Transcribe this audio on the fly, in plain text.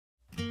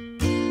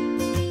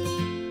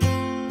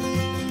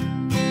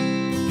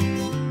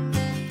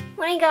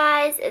Morning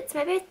guys, it's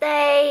my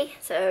birthday,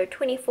 so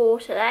 24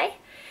 today.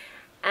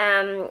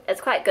 It's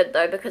quite good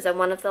though because I'm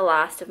one of the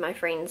last of my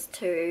friends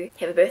to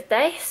have a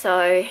birthday,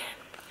 so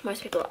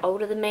most people are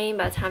older than me.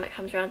 By the time it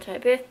comes around to my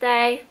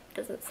birthday, it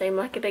doesn't seem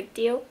like a big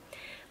deal.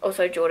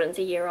 Also Jordan's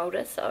a year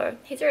older, so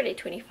he's already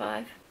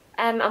 25.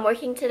 I'm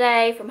working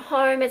today from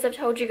home, as I've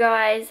told you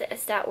guys. I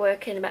start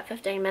work in about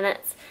 15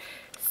 minutes,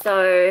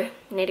 so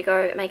I need to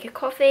go make a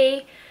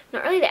coffee.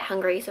 Not really that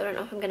hungry, so I don't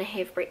know if I'm going to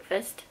have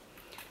breakfast.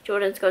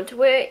 Jordan's gone to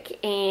work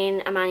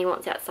and Amani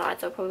wants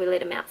outside, so I'll probably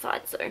let him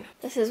outside soon.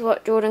 This is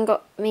what Jordan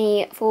got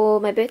me for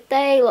my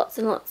birthday. Lots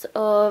and lots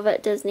of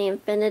Disney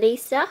Infinity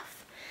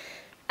stuff.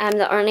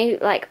 The only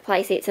like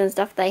play sets and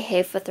stuff they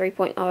have for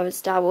 3.0 is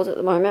Star Wars at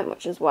the moment,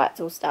 which is why it's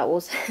all Star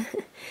Wars.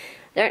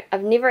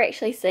 I've never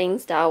actually seen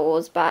Star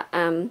Wars, but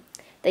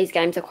these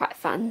games are quite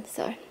fun.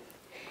 So,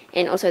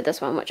 and also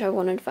this one, which I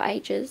wanted for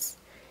ages.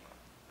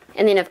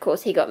 And then of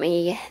course he got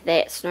me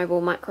that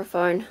snowball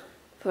microphone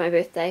for my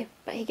birthday,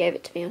 but he gave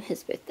it to me on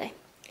his birthday.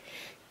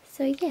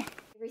 So yeah,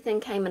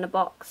 everything came in a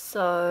box,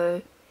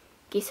 so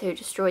guess who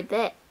destroyed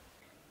that.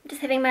 I'm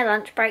just having my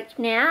lunch break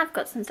now. I've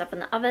got some stuff in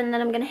the oven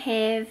that I'm gonna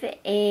have,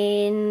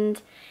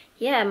 and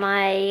yeah,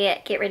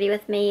 my get ready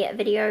with me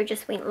video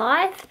just went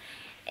live,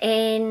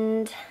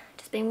 and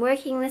just been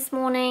working this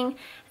morning.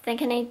 I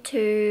think I need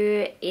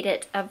to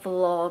edit a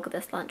vlog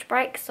this lunch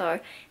break, so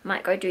I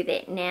might go do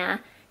that now.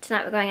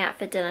 Tonight we're going out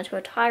for dinner to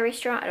a Thai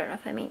restaurant. I don't know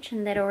if I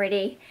mentioned that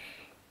already.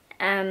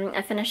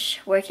 I finish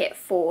work at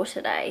 4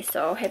 today,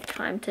 so I'll have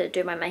time to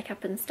do my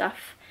makeup and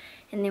stuff,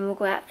 and then we'll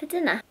go out for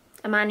dinner.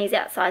 Amani's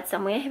outside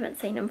somewhere, haven't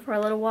seen him for a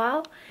little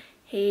while.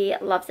 He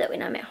loves it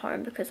when I'm at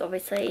home because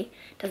obviously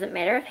it doesn't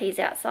matter if he's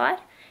outside.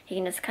 He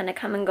can just kind of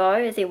come and go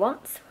as he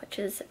wants, which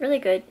is really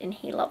good, and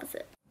he loves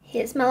it.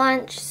 Here's my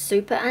lunch,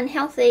 super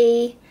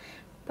unhealthy,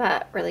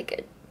 but really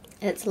good.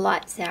 It's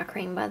light sour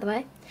cream, by the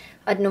way.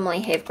 I'd normally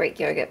have Greek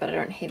yogurt, but I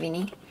don't have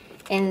any.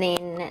 And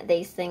then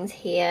these things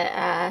here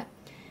are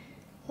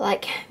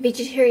like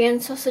vegetarian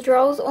sausage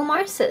rolls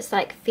almost. So it's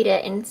like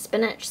feta and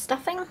spinach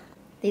stuffing.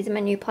 These are my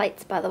new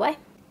plates, by the way.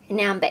 And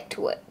now I'm back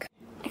to work.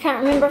 I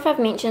can't remember if I've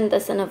mentioned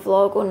this in a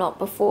vlog or not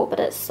before,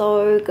 but it's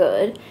so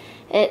good.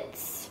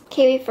 It's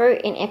kiwi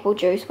fruit and apple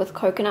juice with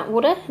coconut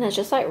water, and it's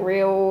just like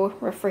real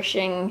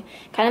refreshing,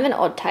 kind of an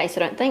odd taste.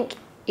 I don't think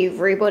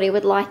everybody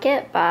would like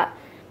it, but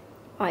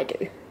I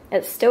do.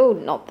 It's still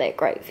not that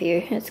great for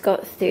you. It's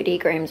got 30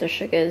 grams of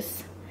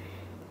sugars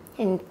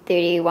and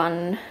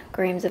 31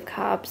 grams of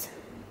carbs.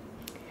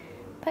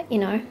 But you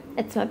know,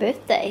 it's my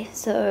birthday,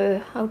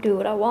 so I'll do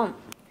what I want.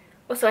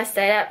 Also, I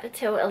stayed up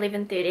until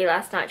 11:30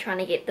 last night trying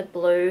to get the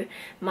blue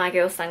My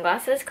Girl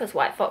sunglasses because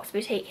White Fox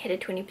Boutique had a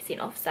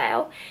 20% off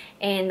sale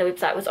and the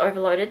website was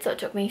overloaded, so it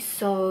took me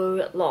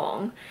so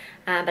long.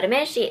 But I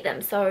managed to get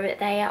them, so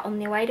they are on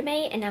their way to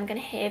me, and I'm going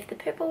to have the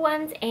purple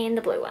ones and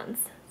the blue ones.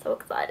 So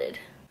excited.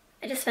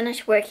 I just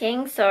finished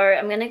working, so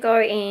I'm going to go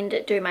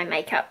and do my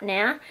makeup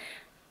now.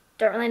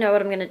 Don't really know what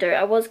I'm going to do.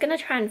 I was going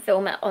to try and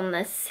film it on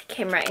this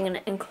camera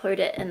and include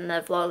it in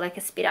the vlog, like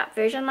a sped up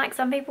version like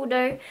some people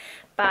do,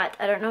 but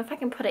I don't know if I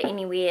can put it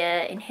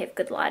anywhere and have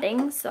good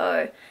lighting,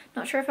 so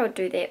not sure if I'll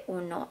do that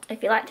or not.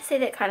 If you like to see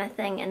that kind of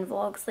thing in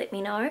vlogs, let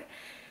me know.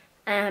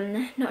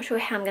 Not sure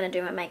how I'm going to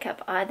do my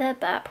makeup either,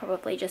 but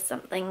probably just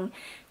something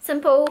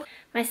simple.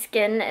 My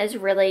skin is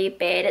really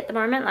bad at the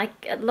moment.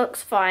 Like, it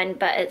looks fine,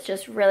 but it's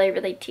just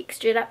really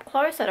textured up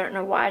close. I don't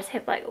know why. I just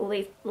have like all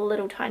these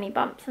little tiny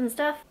bumps and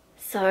stuff.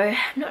 So I'm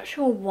not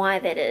sure why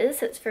that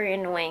is. It's very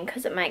annoying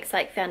because it makes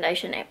like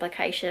foundation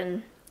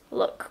application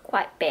look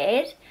quite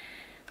bad.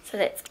 So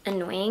that's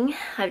annoying.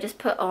 I've just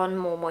put on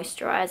more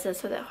moisturizer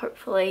so that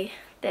hopefully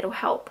that'll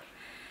help.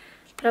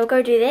 But I'll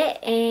go do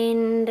that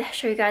and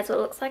show you guys what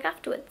it looks like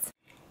afterwards.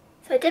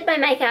 So I did my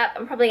makeup.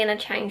 I'm probably going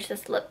to change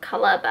this lip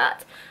colour,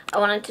 but I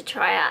wanted to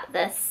try out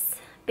this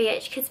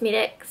BH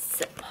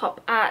Cosmetics Pop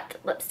Art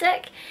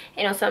lipstick,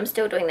 and also I'm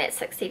still doing that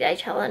 60-day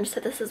challenge, so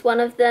this is one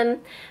of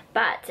them,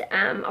 but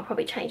I'll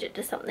probably change it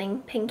to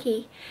something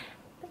pinky.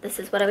 But this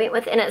is what I went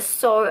with, and it's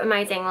so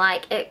amazing.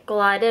 Like, it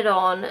glided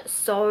on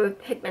so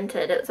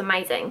pigmented. It was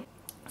amazing.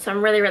 So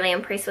I'm really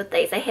impressed with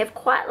these. They have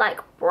quite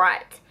like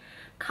bright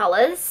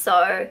colours,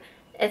 so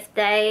if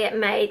they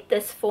made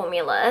this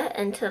formula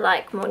into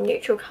like more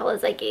neutral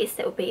colours, I guess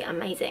that would be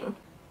amazing.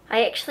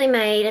 I actually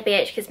made a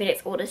BH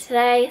Cosmetics order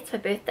today. It's my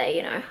birthday,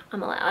 you know,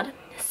 I'm allowed.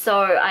 So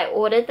I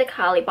ordered the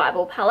Carly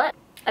Bible palette.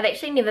 I've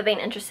actually never been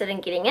interested in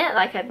getting it.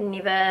 Like, I've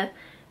never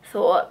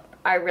thought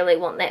I really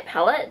want that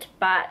palette,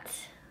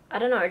 but I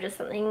don't know, just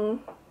something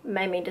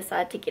made me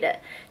decide to get it.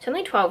 It's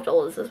only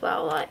 $12 as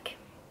well. Like,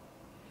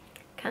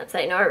 can't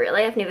say no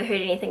really. I've never heard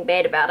anything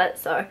bad about it,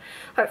 so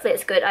hopefully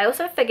it's good. I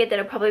also figured that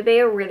it'll probably be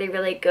a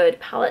really good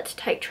palette to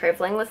take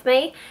traveling with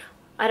me.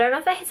 I don't know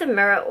if it has a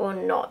mirror or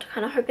not.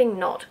 Kind of hoping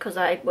not, because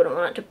I wouldn't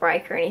want it to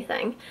break or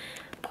anything.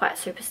 I'm quite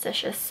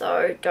superstitious,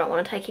 so don't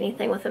want to take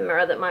anything with a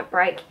mirror that might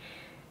break.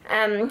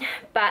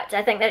 But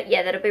I think that,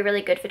 yeah, that'll be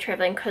really good for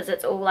traveling because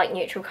it's all like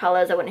neutral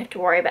colours. I wouldn't have to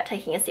worry about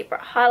taking a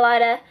separate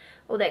highlighter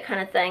all that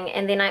kind of thing.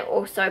 And then I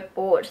also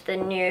bought the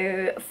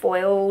new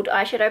foiled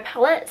eyeshadow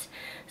palette,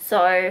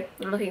 so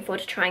I'm looking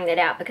forward to trying that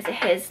out because it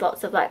has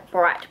lots of like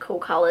bright cool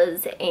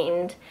colours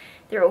and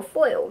they're all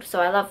foiled, so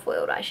I love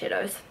foiled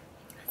eyeshadows.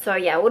 So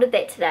yeah, I ordered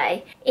that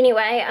today.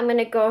 Anyway, I'm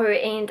gonna go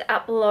and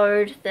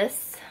upload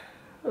this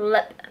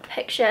lip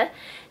picture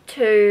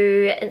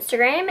to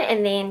Instagram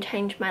and then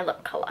change my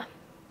lip colour.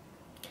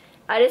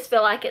 I just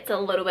feel like it's a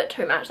little bit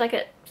too much. Like,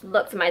 it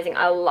looks amazing.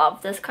 I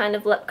love this kind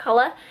of lip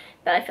colour,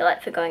 but I feel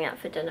like for going out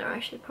for dinner I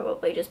should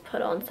probably just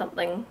put on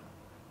something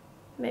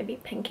maybe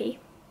pinky.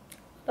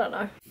 I don't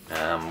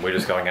know. We're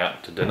just going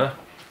out to dinner.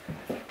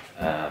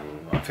 I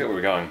think we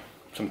were going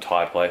some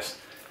Thai place.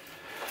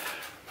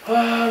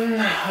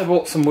 I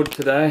bought some wood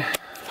today,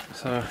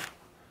 so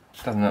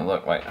doesn't that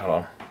look, wait, hold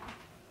on,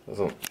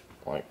 doesn't,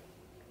 like,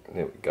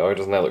 there we go,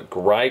 doesn't that look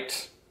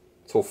great?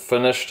 It's all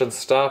finished and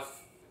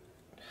stuff.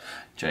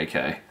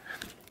 JK,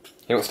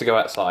 he wants to go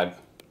outside.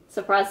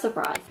 Surprise,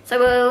 surprise. So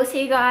we'll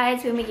see you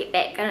guys when we get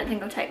back. I don't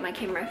think I'll take my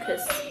camera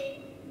because,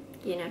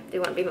 you know, there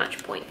won't be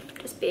much point,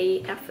 just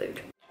be our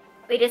food.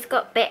 We just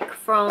got back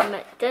from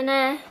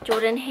dinner.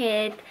 Jordan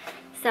had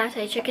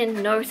satay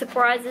chicken, no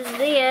surprises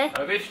there.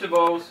 No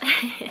vegetables.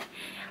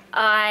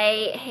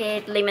 I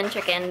had lemon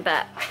chicken,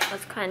 but I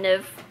was kind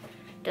of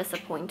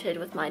disappointed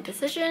with my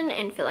decision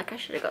and feel like I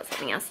should have got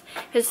something else,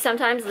 because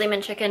sometimes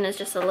lemon chicken is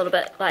just a little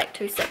bit like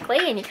too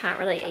sickly and you can't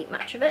really eat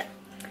much of it.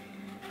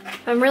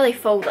 I'm really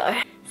full though.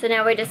 So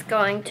now we're just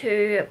going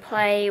to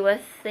play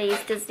with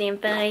these Disney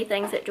Infinity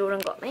things that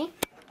Jordan got me.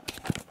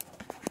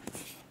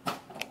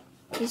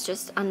 He's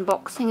just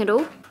unboxing it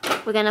all.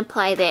 We're gonna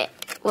play that.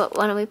 What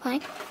one are we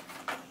playing?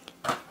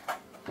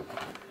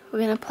 We're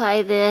gonna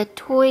play the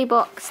Toy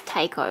Box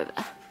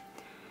Takeover.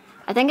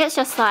 I think it's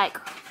just like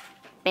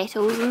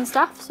battles and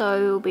stuff, so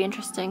it'll be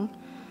interesting.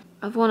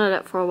 I've wanted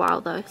it for a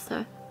while though,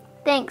 so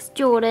thanks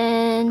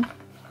Jordan.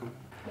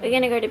 We're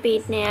gonna go to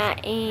bed now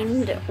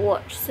and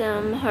watch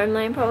some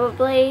Homeland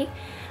probably.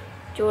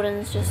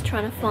 Jordan's just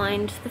trying to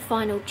find the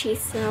final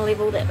chest in a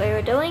level that we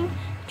were doing,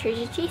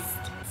 treasure chest.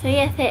 So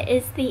yeah, that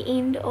is the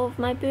end of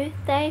my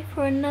birthday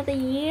for another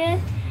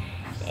year,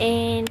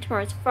 and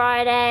tomorrow's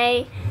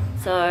Friday,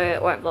 so I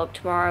won't vlog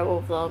tomorrow.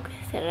 We'll vlog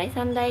Saturday,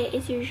 Sunday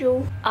as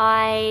usual.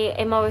 I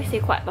am obviously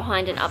quite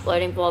behind in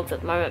uploading vlogs at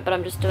the moment, but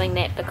I'm just doing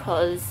that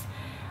because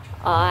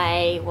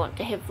I want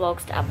to have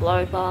vlogs to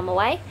upload while I'm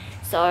away.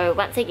 So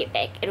once I get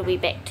back, it'll be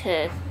back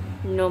to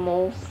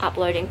normal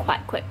uploading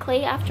quite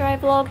quickly after I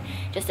vlog.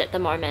 Just at the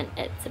moment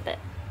it's a bit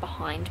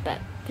behind, but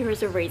there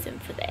is a reason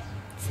for that.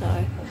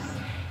 So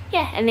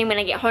yeah, and then when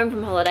I get home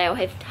from holiday I'll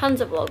have tons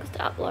of vlogs to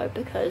upload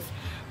because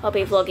I'll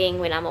be vlogging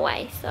when I'm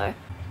away. So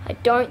I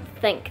don't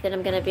think that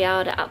I'm going to be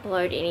able to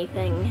upload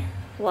anything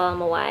while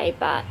I'm away,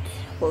 but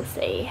we'll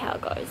see how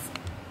it goes.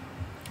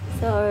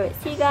 So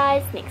see you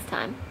guys next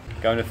time.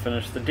 Going to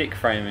finish the deck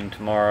framing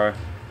tomorrow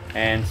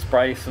and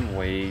spray some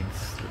weeds.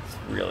 It's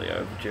really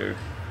overdue.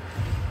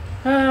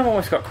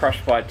 Almost got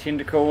crushed by a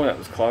tentacle, that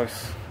was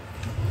close.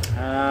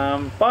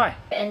 Bye.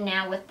 And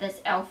now with this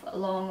e.l.f.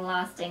 long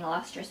lasting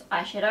lustrous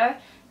eyeshadow.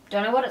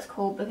 Don't know what it's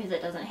called because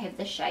it doesn't have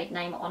the shade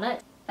name on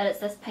it, but it's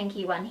this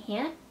pinky one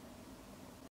here.